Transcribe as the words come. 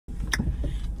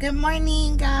Good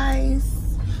morning,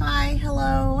 guys. Hi,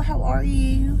 hello, how are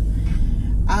you?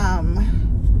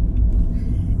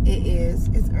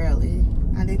 It's early.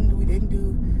 We didn't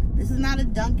do, this is not a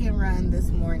Dunkin' run this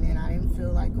morning. I didn't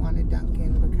feel like going to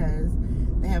Dunkin' because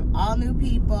they have all new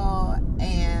people,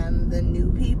 and the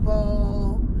new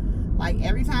people, like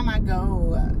every time I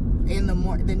go in the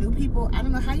morning, the new people, I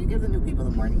don't know how you give the new people the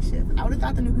morning shift. I would have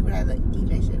thought the new people had the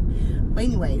evening shift. But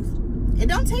anyways, it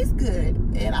don't taste good,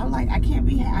 and I'm like, I can't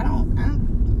be,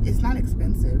 it's not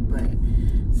expensive, but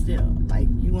still, like,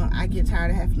 I get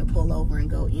tired of having to pull over and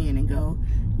go in and go,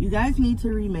 you guys need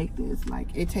to remake this. Like,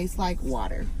 it tastes like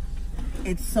water.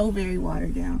 It's so very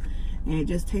watered down, and it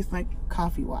just tastes like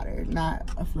coffee water, not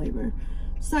a flavor.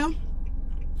 So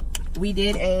we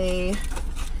did a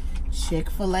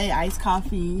Chick-fil-A iced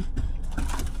coffee,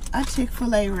 a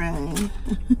Chick-fil-A run.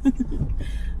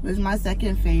 It was my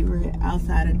second favorite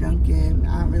outside of Dunkin'.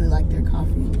 I don't really like their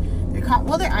coffee.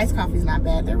 Well, their iced coffee is not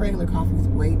bad. Their regular coffee is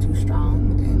way too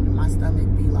strong, and my stomach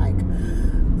be like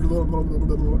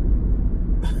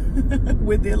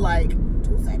within like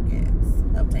 2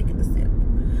 seconds of taking a sip.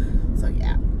 So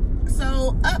yeah.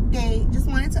 So update. Just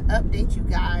wanted to update you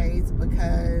guys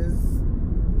because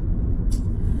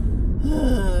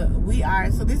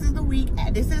so this is the week.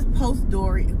 This is post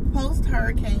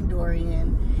Hurricane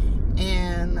Dorian.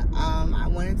 And I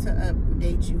wanted to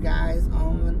update you guys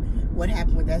on what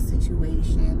happened with that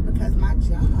situation, because my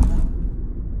job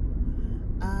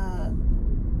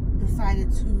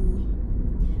decided to,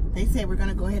 they said, we're going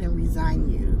to go ahead and resign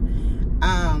you,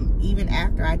 even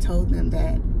after I told them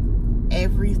that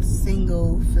every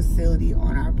single facility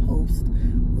on our post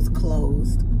was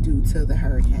closed due to the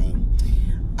hurricane.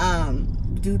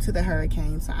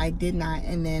 So I did not,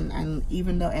 and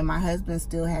even though, and my husband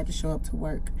still had to show up to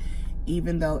work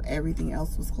even though everything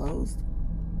else was closed.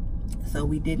 So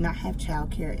we did not have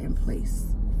childcare in place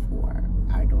for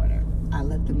our daughter. I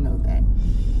let them know that.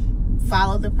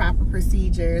 Follow the proper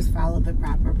procedures, follow the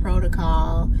proper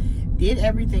protocol, did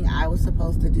everything I was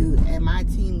supposed to do, and my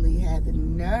team lead had the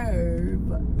nerve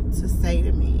to say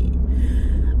to me,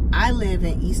 I live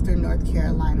in Eastern North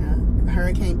Carolina.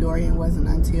 Hurricane Dorian wasn't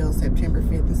until September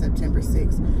 5th and September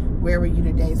 6th. Where were you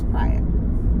the days prior?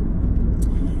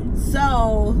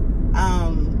 So,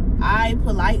 I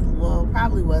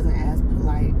probably wasn't as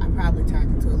polite. I probably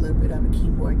turned into a little bit of a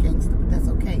keyboard gangster, but that's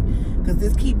okay, because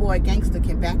this keyboard gangster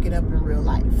can back it up in real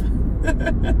life.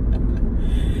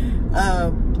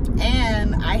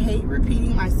 And I hate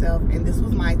repeating myself, and this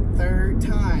was my third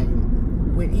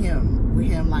time with him.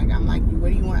 Like, I'm like, what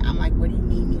do you want? I'm like, what do you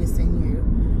need me to send you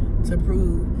to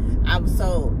prove? I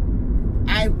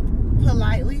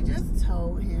politely just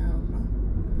told him,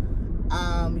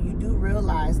 you do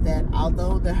realize that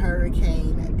although the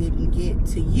hurricane didn't get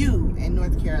to you in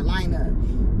North Carolina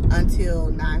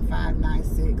until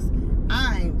 9/5/96,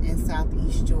 I'm in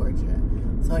Southeast Georgia,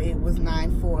 so it was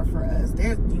 9/4 for us.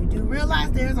 You do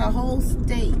realize there's a whole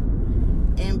state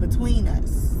in between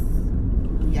us.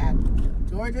 We got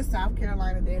Georgia, South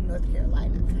Carolina, then North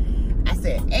Carolina. I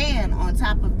said, and on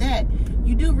top of that,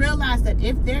 you do realize that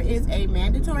if there is a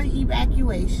mandatory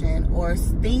evacuation or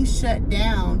things shut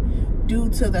down due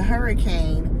to the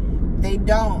hurricane,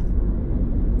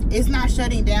 it's not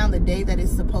shutting down the day that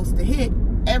it's supposed to hit.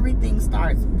 Everything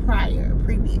starts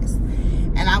previous.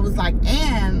 And I was like,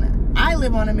 and I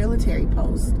live on a military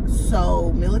post.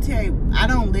 So I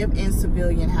don't live in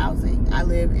civilian housing. I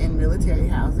live in military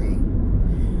housing.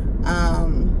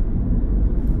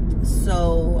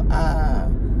 So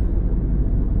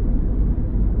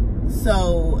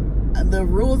the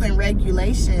rules and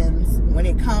regulations when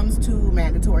it comes to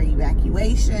mandatory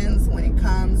evacuations, when it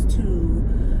comes to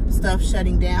stuff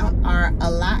shutting down, are a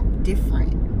lot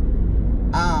different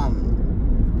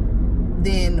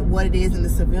than what it is in the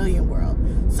civilian world.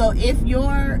 So the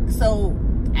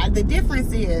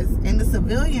difference is, in the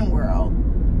civilian world,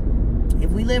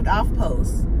 if we lived off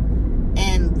post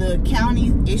and the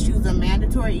county issues a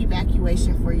mandatory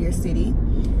evacuation for your city,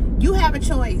 you have a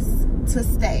choice to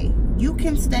stay. You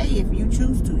can stay if you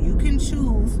choose to. You can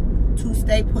choose to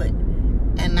stay put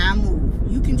and not move.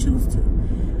 You can choose to.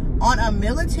 On a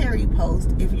military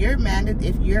post, if you're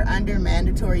under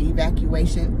mandatory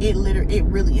evacuation, it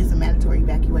really is a mandatory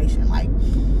evacuation. Like,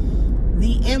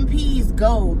 the MPs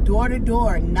go door to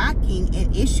door knocking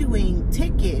and issuing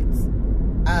tickets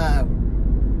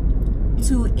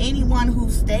to anyone who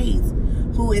stays,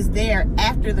 who is there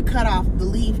after the cutoff, the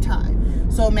leave time.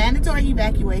 So mandatory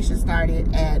evacuation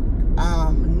started at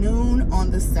noon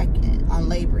on the 2nd, on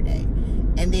Labor Day.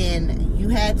 And then you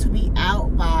had to be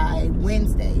out by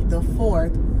Wednesday, the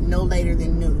 4th, no later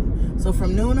than noon. So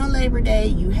from noon on Labor Day,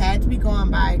 you had to be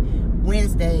gone by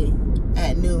Wednesday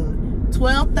at noon.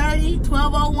 12:30,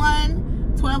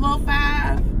 12:01,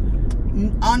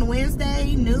 12:05 on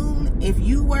Wednesday noon. If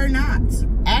you were not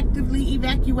actively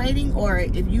evacuating, or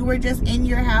if you were just in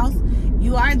your house,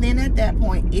 you are then at that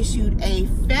point issued a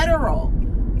federal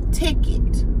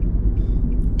ticket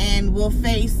and will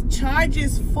face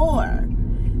charges for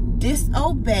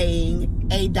disobeying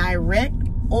a direct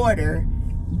order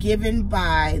given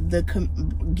by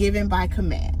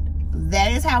command.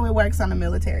 That is how it works on a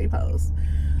military post.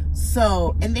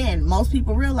 So, and then most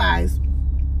people realize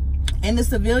in the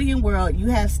civilian world, you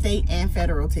have state and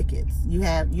federal tickets. You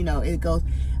have, you know, it goes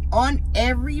on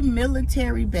every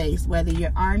military base, whether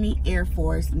you're Army, Air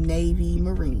Force, Navy,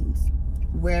 Marines,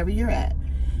 wherever you're at.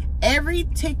 Every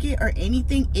ticket or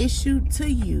anything issued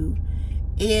to you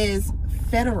is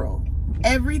federal.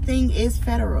 Everything is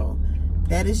federal.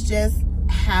 That is just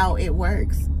how it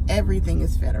works. Everything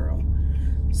is federal.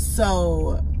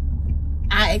 So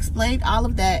I explained all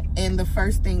of that in the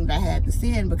first thing that I had to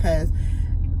send, because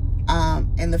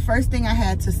in the first thing I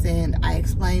had to send, I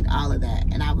explained all of that,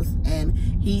 and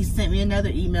he sent me another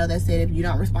email that said, if you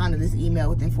don't respond to this email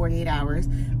within 48 hours,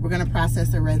 we're going to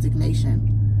process a resignation.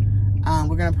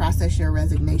 We're going to process your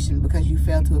resignation because you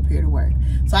failed to appear to work.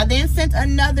 So I then sent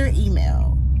another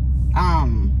email.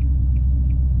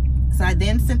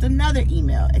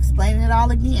 Explaining it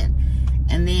all again.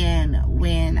 And then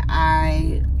when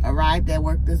I arrived at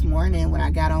work this morning, when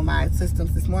I got on my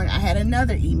systems this morning, I had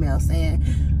another email saying,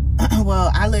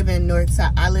 well, I live in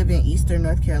Eastern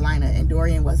North Carolina, and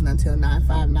Dorian wasn't until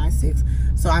 9/5/96.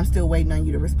 So I'm still waiting on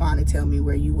you to respond and tell me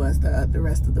where you was the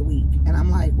rest of the week. And I'm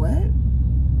like, what?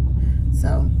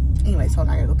 So, anyways, hold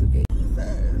on, I gotta go through Jesus.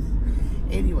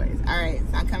 Anyways, all right,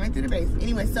 so I'm coming through the base.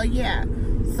 Anyway, so yeah,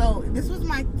 so this was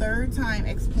my third time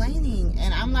explaining,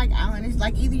 and I'm like, Alan,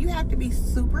 like, either you have to be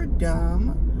super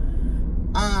dumb,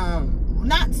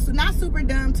 not super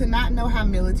dumb to not know how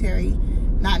military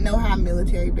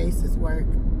bases work,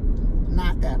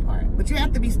 not that part, but you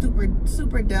have to be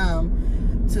super dumb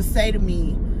to say to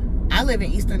me, I live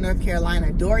in Eastern North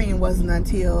Carolina. Dorian wasn't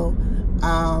until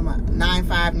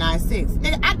 9/5/96.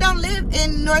 Nigga, I don't live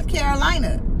in North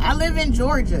Carolina. I live in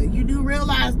Georgia. You do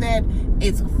realize that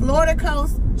it's Florida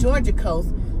coast, Georgia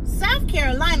coast, South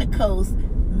Carolina coast,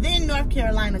 then North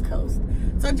Carolina coast.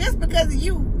 So just because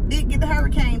you did get the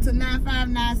hurricane to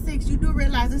 9/5/96, you do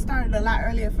realize it started a lot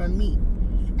earlier for me,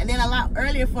 and then a lot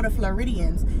earlier for the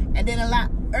Floridians, and then a lot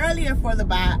earlier for the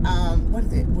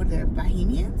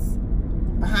Bahamians?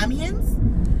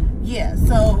 Yeah.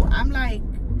 So I'm like,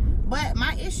 but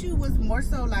my issue was more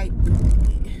so like,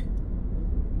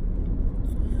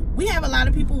 we have a lot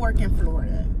of people work in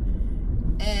Florida,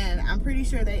 and I'm pretty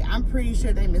sure they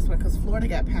missed one because Florida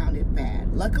got pounded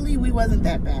bad. Luckily, we wasn't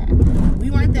that bad. We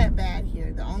weren't that bad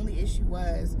here. The only issue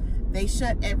was they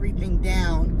shut everything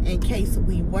down in case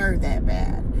we were that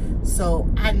bad. So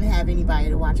I didn't have anybody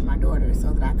to watch my daughter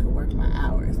so that I could work my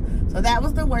hours. So that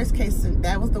was the worst case.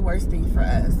 That was the worst thing for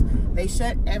us. They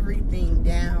shut everything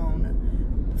down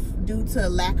due to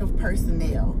lack of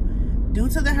personnel, due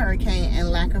to the hurricane and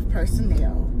lack of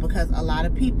personnel, because a lot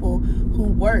of people who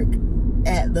work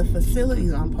at the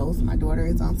facilities on post, my daughter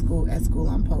is at school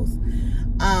on post,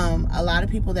 a lot of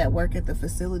people that work at the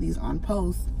facilities on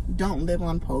post don't live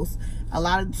on post. A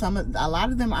lot of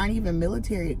them aren't even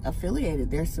military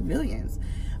affiliated, they're civilians,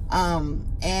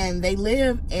 and they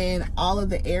live in all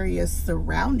of the areas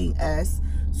surrounding us.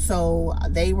 So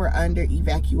they were under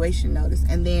evacuation notice,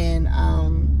 and then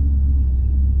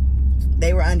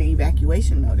they were under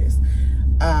evacuation notice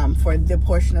for the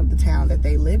portion of the town that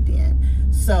they lived in.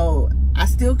 So I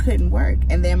still couldn't work.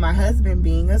 And then my husband,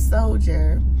 being a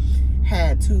soldier,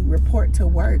 had to report to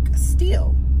work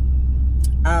still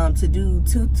to do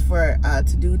two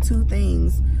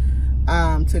things,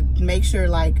 to make sure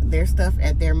like their stuff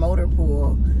at their motor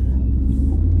pool,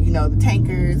 you know, the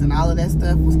tankers and all of that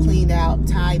stuff was cleaned out,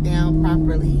 tied down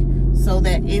properly, so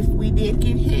that if we did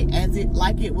get hit,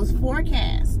 like it was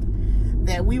forecast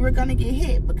that we were gonna get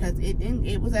hit, because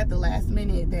it was at the last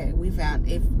minute that we found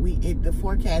the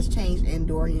forecast changed and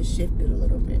Dorian shifted a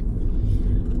little bit.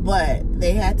 But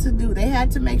they had to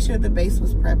make sure the base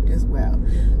was prepped as well.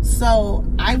 So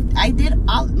I did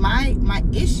all my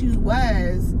issue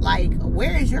was like,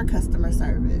 where is your customer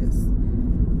service?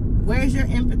 Where's your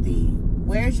empathy?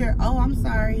 Where's your, oh, I'm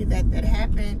sorry that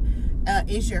happened.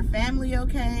 Is your family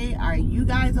okay? Are you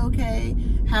guys okay?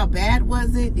 How bad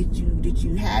was it? Did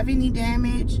you have any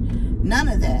damage? None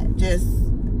of that. Just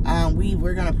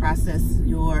we're gonna process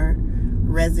your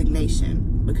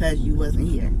resignation because you wasn't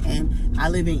here. And I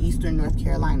live in Eastern North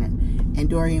Carolina, and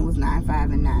Dorian was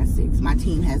 9/5 and 9/6. My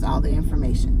team has all the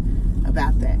information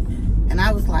about that. And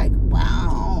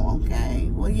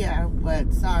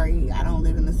sorry, I don't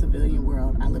live in the civilian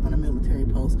world. I live on a military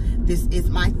post. This is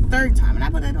my 3rd time, and I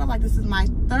put it on like this is my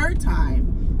 3rd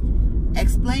time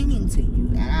explaining to you,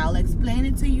 and I'll explain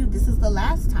it to you. This is the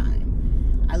last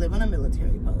time. I live on a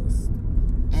military post,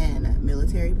 and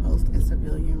military post and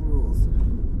civilian rules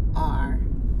are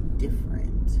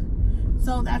different.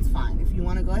 So that's fine. If you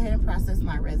want to go ahead and process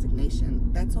my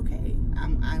resignation, that's okay.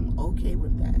 I'm okay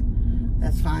with that.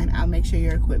 That's fine. I'll make sure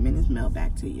your equipment is mailed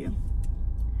back to you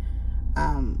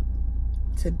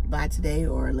by today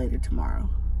or later tomorrow.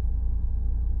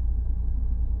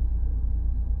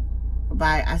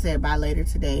 I said by later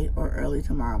today or early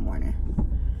tomorrow morning.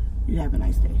 You have a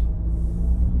nice day.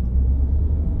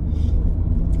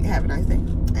 You have a nice day.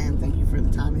 And thank you for the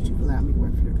time that you've allowed me to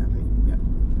work for your company. Yep.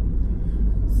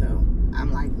 So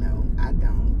I'm like, no, I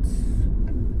don't.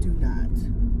 I do not.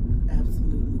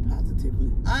 Absolutely,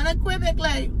 positively,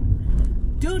 unequivocally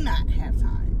do not have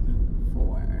time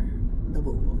for the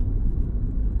bull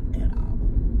at all.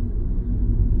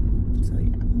 So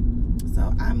yeah.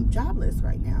 So I'm jobless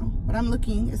right now, but I'm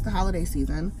looking. It's the holiday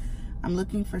season. I'm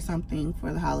looking for something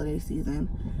for the holiday season,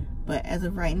 but as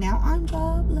of right now, I'm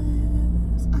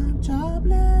jobless. I'm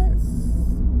jobless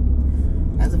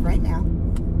as of right now.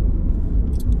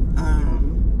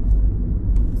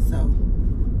 So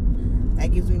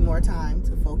that gives me more time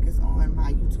to focus on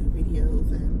my YouTube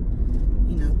videos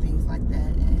and, you know, things like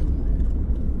that,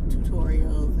 and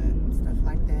tutorials and stuff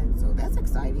like that. So that's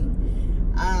exciting.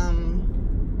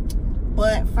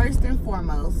 But first and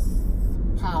foremost,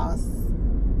 pause.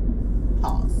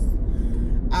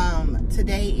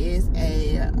 Today is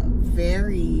a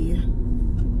very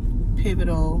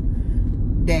pivotal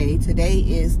day. Today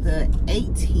is the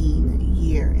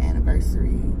 18-year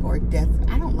anniversary, or death.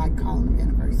 I don't like calling them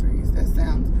anniversaries.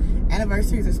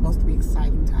 Anniversaries are supposed to be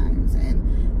exciting times, and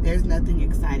there's nothing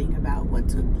exciting about what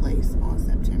took place on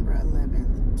September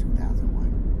 11th, 2001.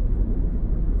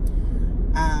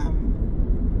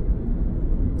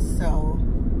 So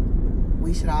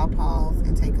we should all pause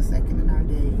and take a second in our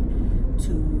day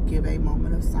to give a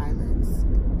moment of silence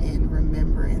and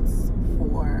remembrance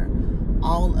for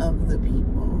all of the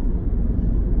people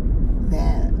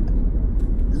that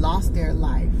lost their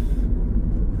life,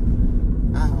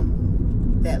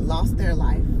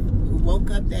 who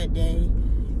woke up that day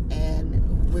and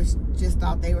just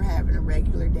thought they were having a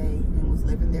regular day and was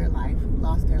living their life, who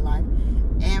lost their life,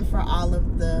 and for all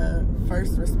of the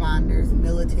first responders,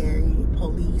 military,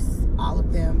 police, all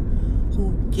of them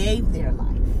who gave their life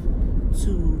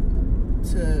to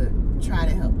try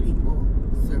to help people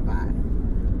survive.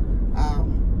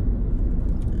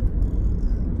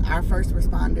 Our first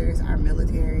responders, our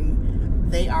military,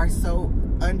 they are so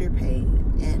underpaid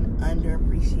and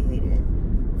underappreciated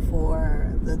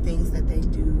for the things that they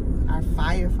do. Our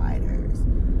firefighters.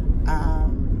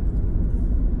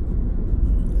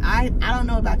 I don't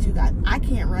know about you guys. I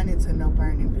can't run into no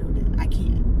burning building. I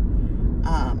can't.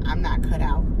 I'm not cut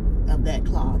out of that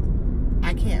cloth.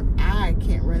 I can't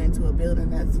run into a building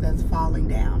that's falling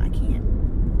down. I can't.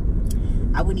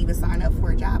 I wouldn't even sign up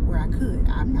for a job where I could.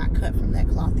 I'm not cut from that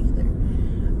cloth either.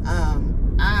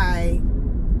 I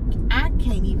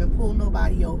can't even pull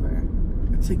nobody over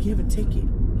to give a ticket.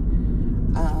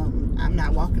 I'm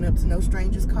not walking up to no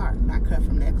stranger's car. I'm not cut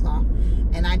from that cloth.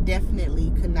 And I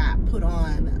definitely could not put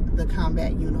on the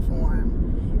combat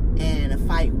uniform and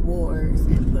fight wars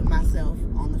and put myself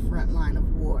on the front line of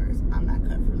wars. I'm not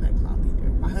cut from that cloth either.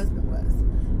 My husband was.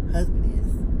 Husband is.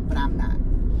 But I'm not.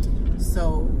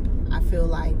 So I feel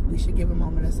like we should give a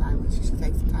moment of silence. You should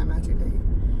take some time out your day.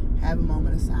 Have a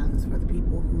moment of silence for the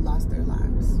people who lost their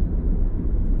lives.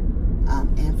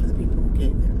 And for the people who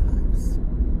gave their lives.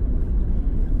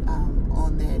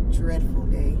 On that dreadful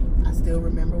day, I still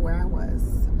remember where I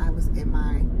was. I was in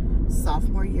my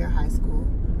sophomore year of high school.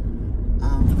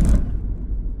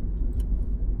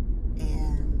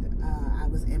 And I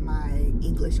was in my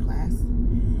English class.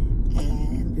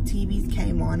 And the TVs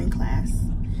came on in class.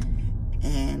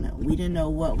 And we didn't know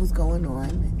what was going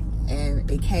on. And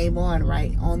it came on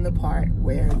right on the part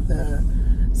where the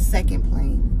second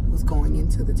plane was going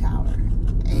into the tower.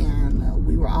 And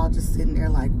we were all just sitting there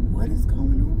like, what is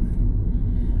going on?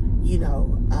 You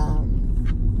know,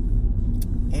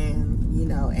 and you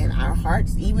know, and our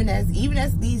hearts, even as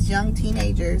these young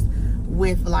teenagers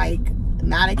with like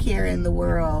not a care in the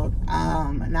world,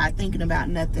 not thinking about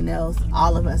nothing else,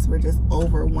 all of us were just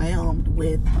overwhelmed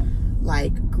with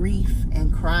like grief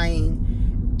and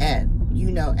crying at, you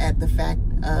know, at the fact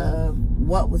of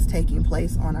what was taking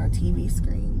place on our TV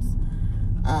screens,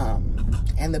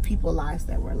 and the people's lives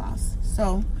that were lost.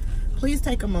 So please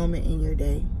take a moment in your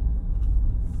day,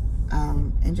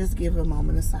 and just give a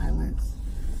moment of silence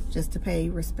just to pay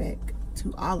respect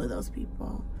to all of those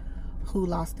people who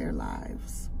lost their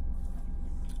lives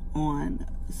on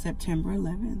September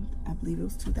 11th. I believe it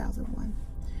was 2001.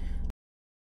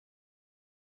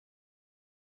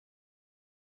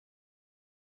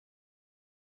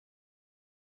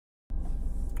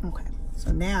 Okay,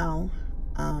 so now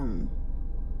I'm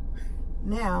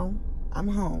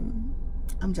home.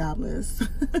 I'm jobless.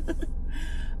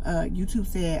 YouTube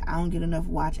said I don't get enough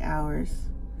watch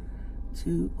hours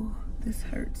to, oh, this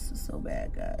hurts so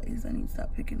bad, guys. I need to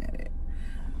stop picking at it.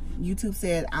 YouTube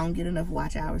said I don't get enough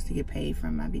watch hours to get paid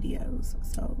from my videos,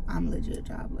 so I'm legit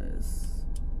jobless.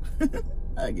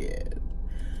 Again.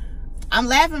 I'm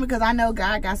laughing because I know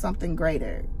God got something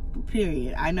greater,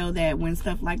 period. I know that when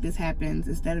stuff like this happens,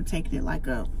 instead of taking it like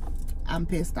a I'm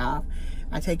pissed off,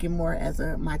 I take it more as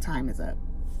a my time is up.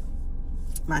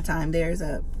 My time there is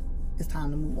up. It's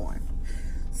time to move on.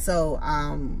 So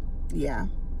yeah,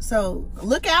 so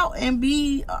look out and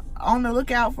be on the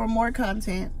lookout for more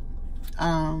content,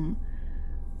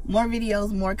 more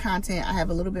videos, more content. I have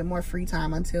a little bit more free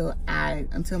time until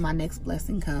my next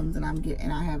blessing comes and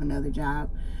I have another job.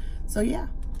 So yeah,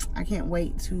 I can't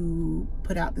wait to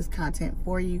put out this content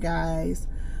for you guys.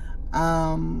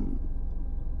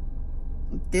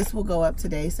 This will go up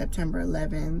today, September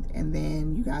 11th, and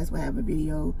then you guys will have a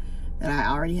video that I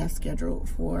already have scheduled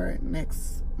for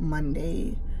next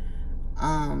Monday.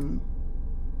 And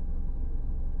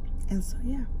so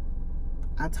yeah,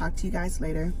 I'll talk to you guys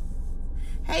later.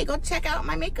 Hey, go check out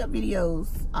my makeup videos.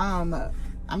 I'm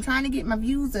trying to get my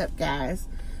views up, guys,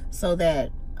 so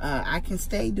that I can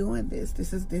stay doing this.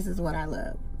 This is what I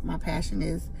love. My passion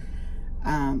is,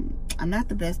 I'm not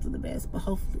the best of the best, but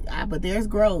hopefully, but there's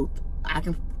growth. I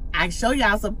can show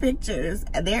y'all some pictures,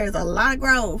 and there's a lot of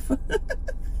growth.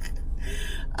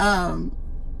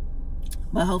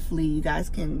 But hopefully you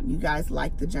guys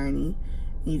like the journey.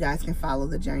 You guys can follow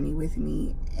the journey with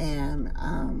me and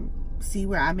see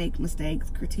where I make mistakes,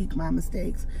 critique my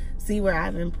mistakes, see where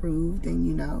I've improved,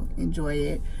 and enjoy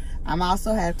it. I'm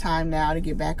also have time now to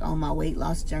get back on my weight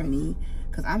loss journey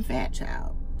because I'm fat,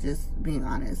 child. Just being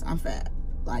honest, I'm fat.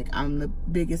 Like, I'm the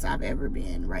biggest I've ever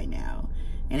been right now,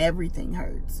 and everything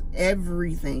hurts.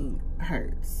 Everything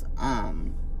hurts.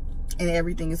 And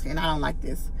everything is, and I don't like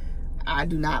this. I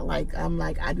do not like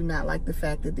the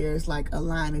fact that there's like a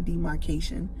line of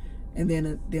demarcation and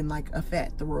then like a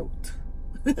fat throat.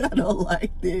 I don't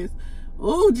like this.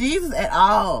 Oh, Jesus, at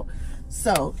all.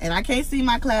 So, and I can't see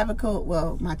my clavicle,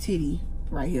 well, my titty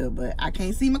right here, but I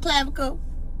can't see my clavicle.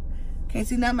 Can't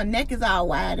see nothing. My neck is all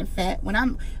wide and fat. When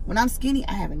I'm skinny,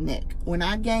 I have a neck. When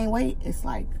I gain weight, it's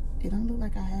like, it don't look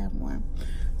like I have one.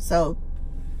 So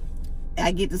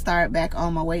I get to start back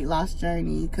on my weight loss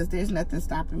journey because there's nothing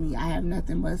stopping me. I have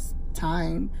nothing but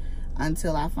time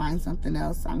until I find something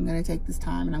else. I'm going to take this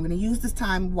time and I'm going to use this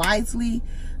time wisely.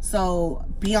 So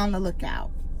be on the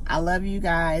lookout. I love you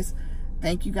guys.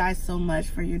 Thank you guys so much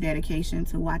for your dedication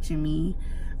to watching me,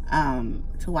 to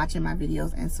watching my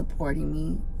videos and supporting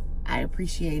me. I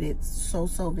appreciate it so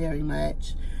very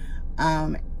much.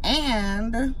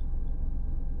 And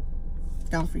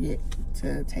don't forget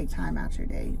to take time out your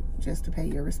day just to pay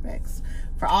your respects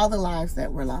for all the lives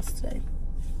that were lost today.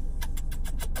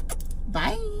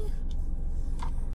 Bye.